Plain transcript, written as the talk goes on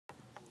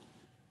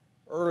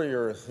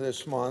Earlier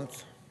this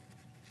month,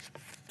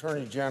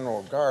 Attorney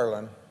General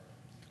Garland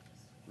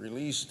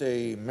released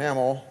a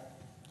memo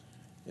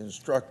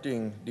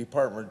instructing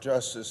Department of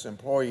Justice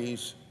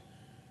employees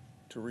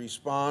to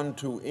respond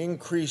to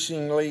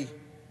increasingly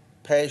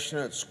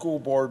passionate school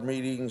board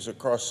meetings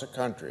across the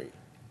country.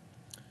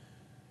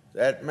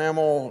 That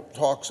memo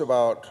talks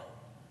about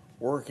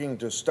working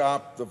to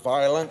stop the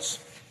violence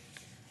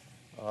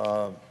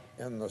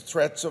and the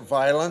threats of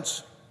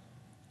violence.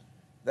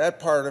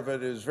 That part of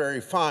it is very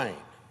fine,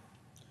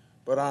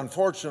 but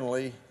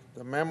unfortunately,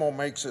 the memo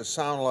makes it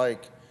sound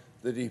like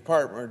the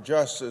Department of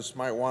Justice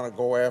might want to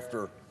go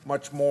after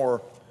much more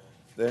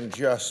than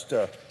just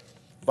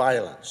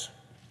violence.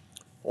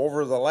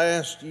 Over the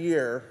last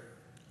year,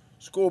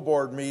 school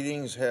board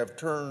meetings have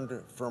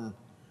turned from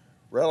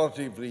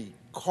relatively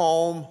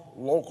calm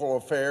local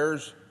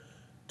affairs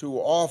to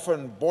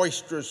often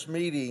boisterous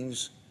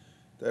meetings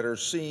that are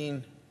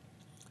seen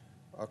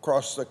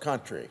across the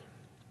country.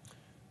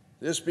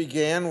 This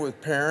began with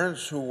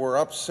parents who were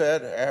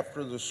upset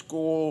after the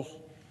school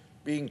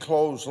being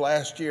closed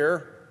last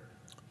year,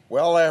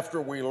 well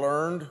after we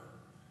learned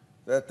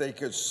that they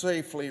could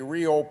safely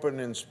reopen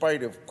in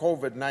spite of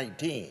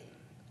COVID-19.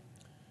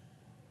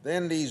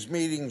 Then these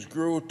meetings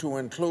grew to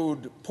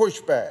include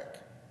pushback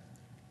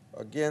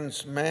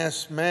against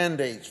mass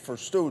mandates for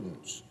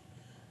students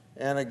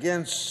and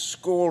against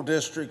school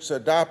districts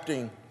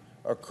adopting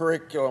a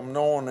curriculum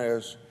known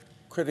as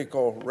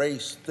critical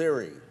race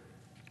theory.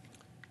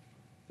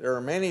 There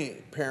are many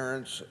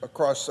parents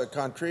across the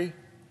country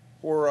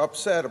who are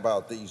upset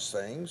about these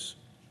things,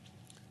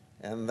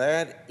 and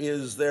that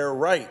is their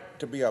right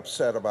to be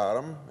upset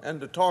about them and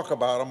to talk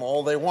about them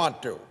all they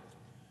want to.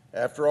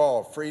 After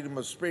all, freedom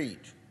of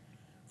speech,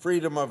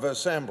 freedom of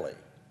assembly.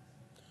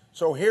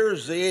 So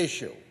here's the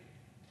issue.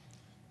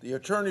 The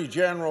Attorney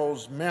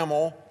General's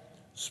memo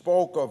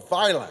spoke of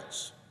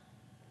violence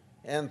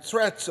and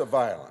threats of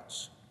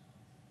violence.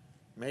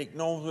 Make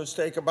no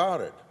mistake about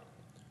it.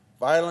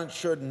 Violence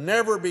should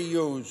never be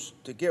used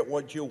to get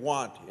what you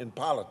want in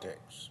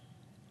politics.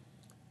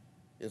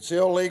 It's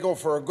illegal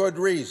for a good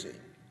reason,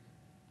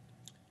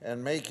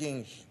 and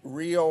making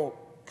real,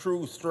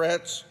 true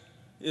threats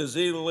is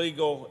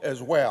illegal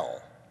as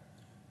well.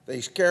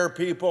 They scare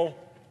people,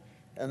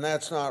 and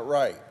that's not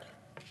right.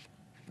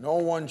 No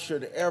one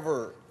should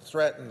ever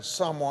threaten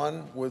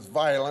someone with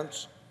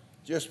violence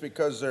just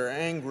because they're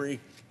angry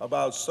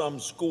about some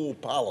school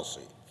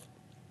policy.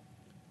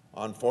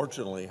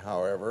 Unfortunately,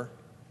 however,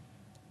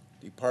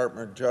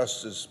 Department of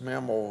Justice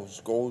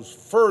memos goes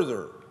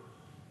further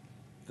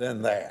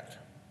than that.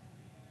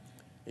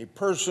 A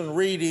person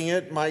reading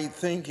it might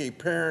think a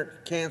parent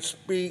can't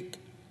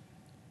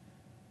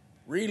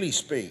really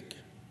speak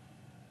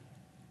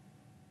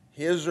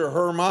his or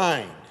her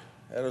mind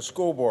at a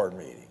school board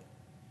meeting.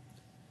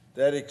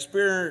 That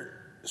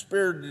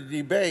spirited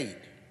debate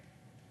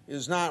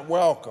is not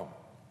welcome.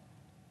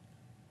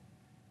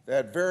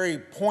 That very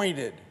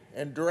pointed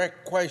and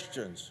direct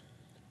questions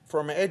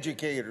from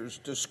educators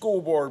to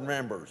school board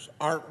members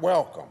aren't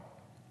welcome.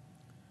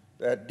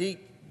 That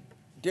deep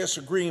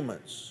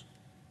disagreements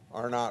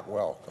are not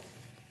welcome.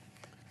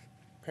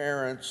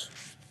 Parents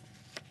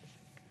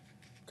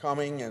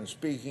coming and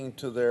speaking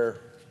to their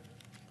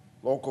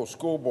local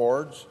school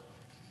boards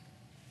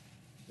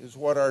is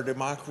what our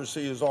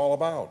democracy is all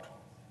about.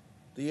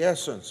 The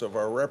essence of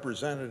our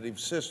representative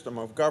system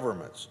of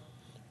governments,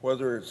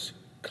 whether it's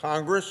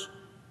Congress,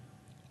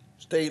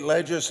 state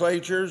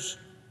legislatures,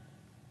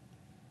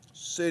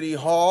 City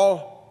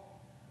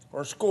Hall,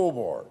 or school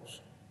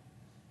boards.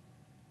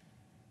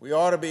 We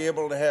ought to be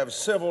able to have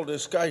civil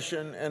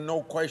discussion, and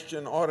nobody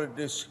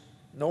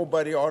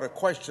ought to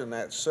question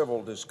that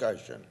civil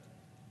discussion.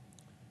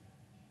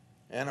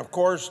 And of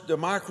course,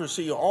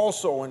 democracy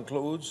also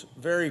includes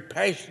very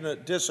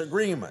passionate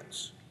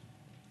disagreements.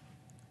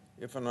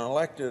 If an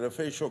elected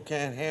official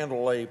can't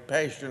handle a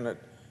passionate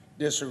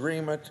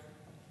disagreement,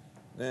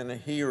 then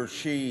he or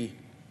she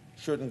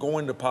shouldn't go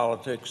into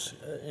politics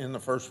in the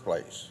first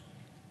place.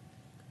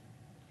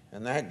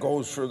 And that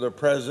goes for the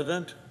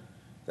president,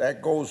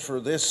 that goes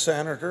for this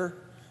senator,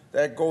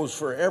 that goes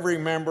for every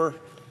member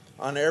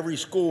on every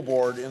school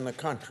board in the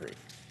country.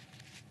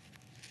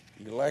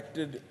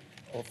 Elected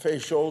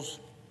officials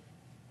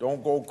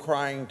don't go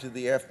crying to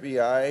the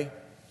FBI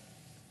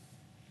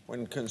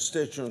when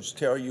constituents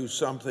tell you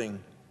something,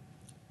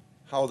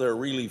 how they're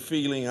really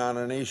feeling on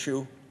an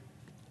issue,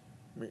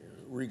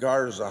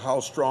 regardless of how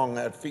strong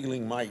that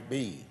feeling might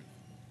be.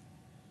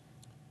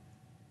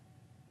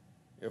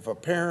 If a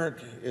parent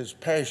is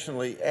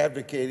passionately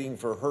advocating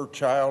for her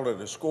child at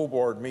a school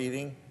board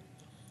meeting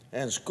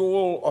and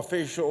school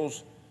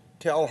officials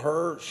tell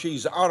her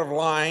she's out of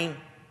line,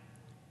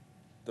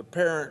 the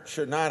parent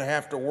should not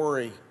have to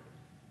worry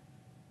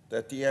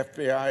that the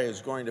FBI is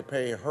going to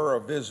pay her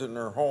a visit in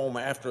her home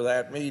after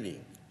that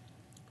meeting.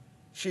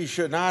 She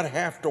should not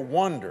have to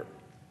wonder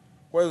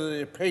whether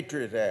the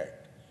Patriot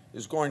Act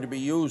is going to be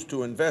used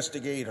to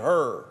investigate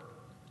her.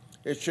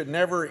 It should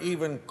never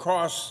even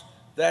cross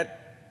that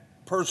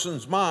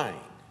person's mind.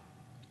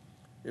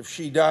 If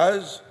she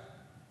does,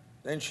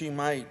 then she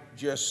might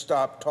just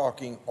stop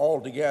talking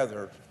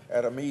altogether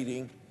at a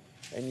meeting,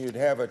 and you'd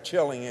have a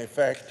chilling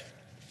effect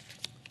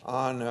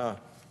on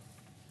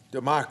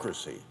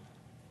democracy.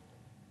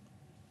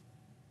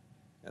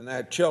 And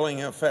that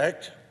chilling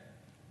effect,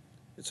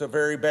 it's a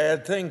very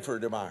bad thing for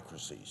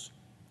democracies.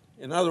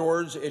 In other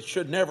words, it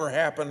should never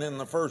happen in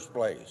the first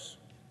place.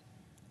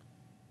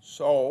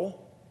 So,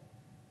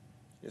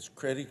 it's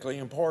critically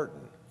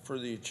important for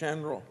the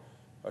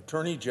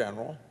Attorney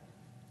General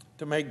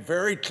to make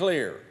very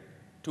clear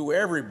to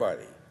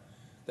everybody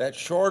that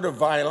short of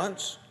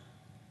violence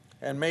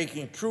and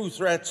making true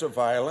threats of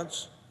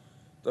violence,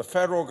 the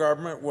federal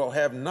government will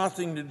have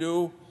nothing to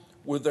do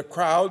with the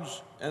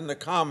crowds and the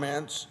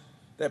comments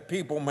that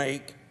people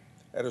make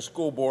at a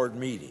school board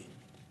meeting.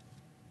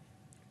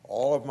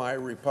 All of my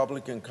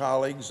Republican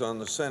colleagues on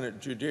the Senate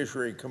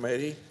Judiciary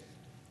Committee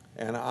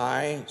and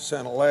I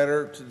sent a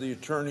letter to the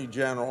Attorney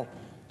General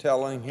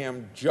telling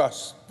him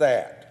just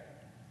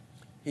that.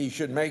 He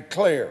should make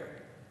clear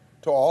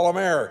to all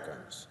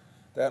Americans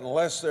that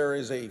unless there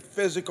is a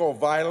physical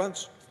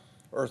violence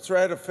or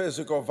threat of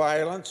physical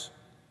violence,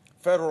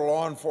 federal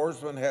law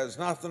enforcement has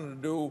nothing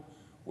to do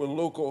with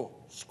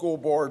local school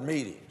board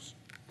meetings.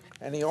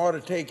 And he ought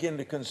to take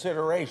into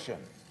consideration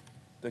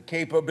the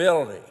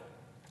capability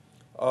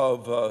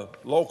of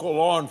local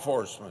law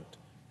enforcement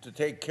to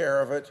take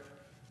care of it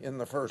in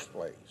the first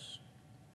place.